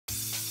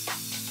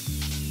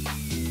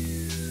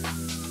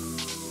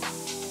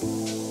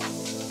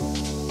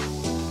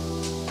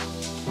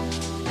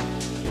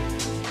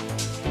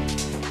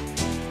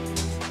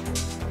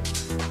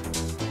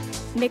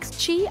Mix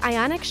Chi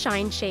Ionic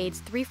Shine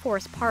Shades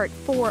 3/4 part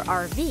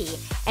 4RV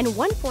and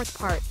 1/4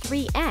 part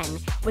 3N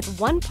with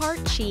 1 part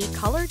Chi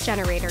Color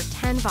Generator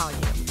 10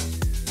 volume.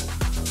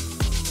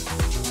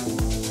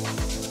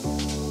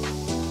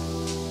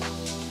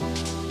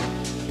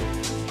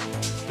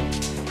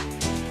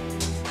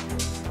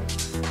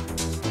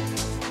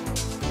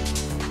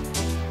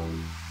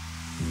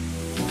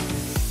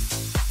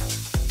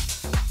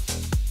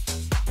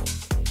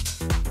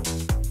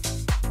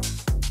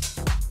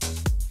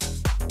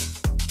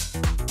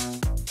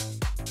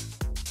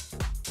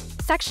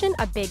 Section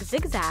a big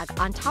zigzag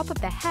on top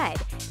of the head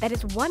that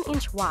is 1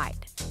 inch wide.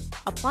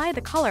 Apply the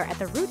color at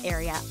the root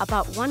area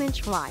about 1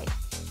 inch wide.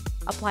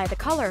 Apply the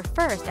color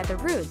first at the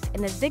roots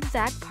in the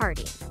zigzag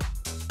parting.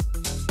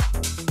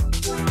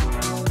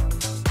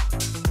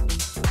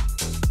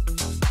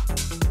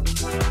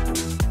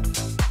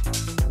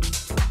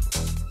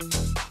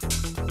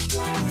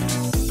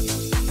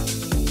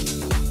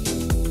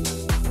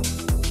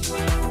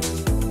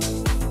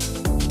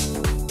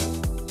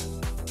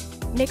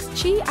 Mix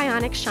Chi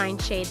Ionic Shine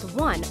Shades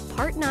 1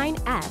 Part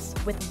 9S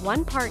with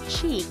 1 part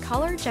Chi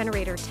Color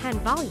Generator 10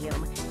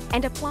 volume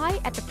and apply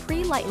at the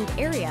pre-lightened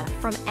area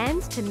from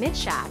ends to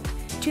mid-shaft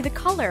to the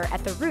color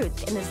at the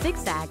roots in the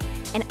zigzag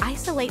and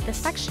isolate the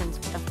sections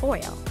with a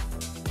foil.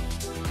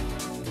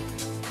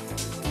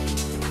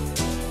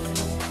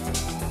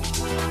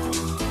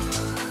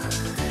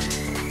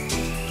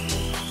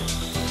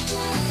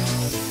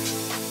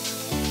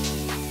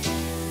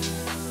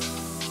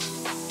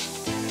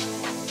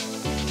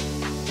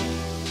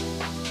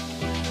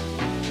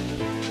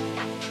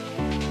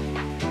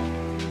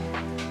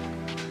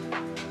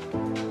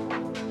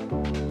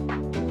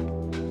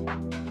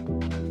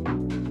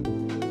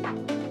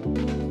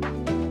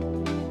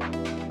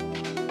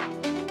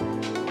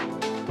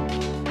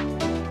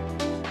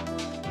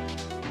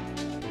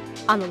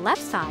 On the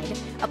left side,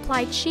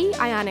 apply Chi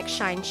Ionic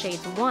Shine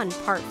Shades 1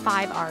 Part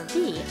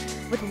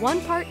 5RV with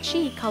 1 part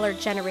Chi Color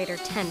Generator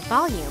 10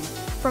 volume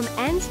from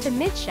ends to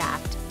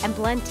mid-shaft and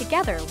blend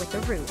together with the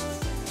roots.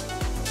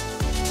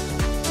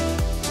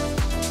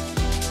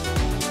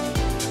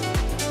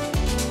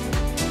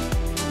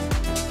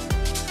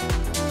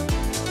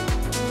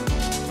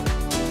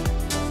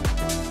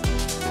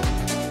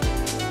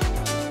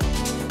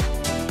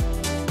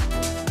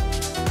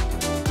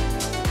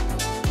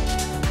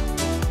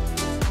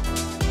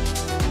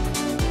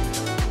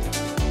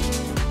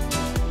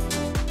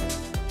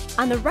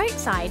 On the right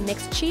side,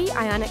 mix Chi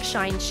Ionic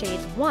Shine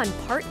Shades 1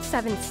 Part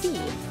 7C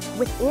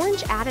with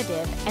orange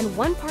additive and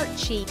 1 part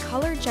Chi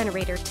Color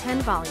Generator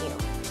 10 volume.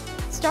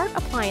 Start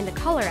applying the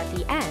color at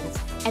the ends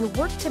and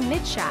work to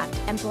mid-shaft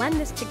and blend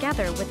this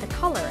together with the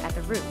color at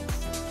the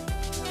roots.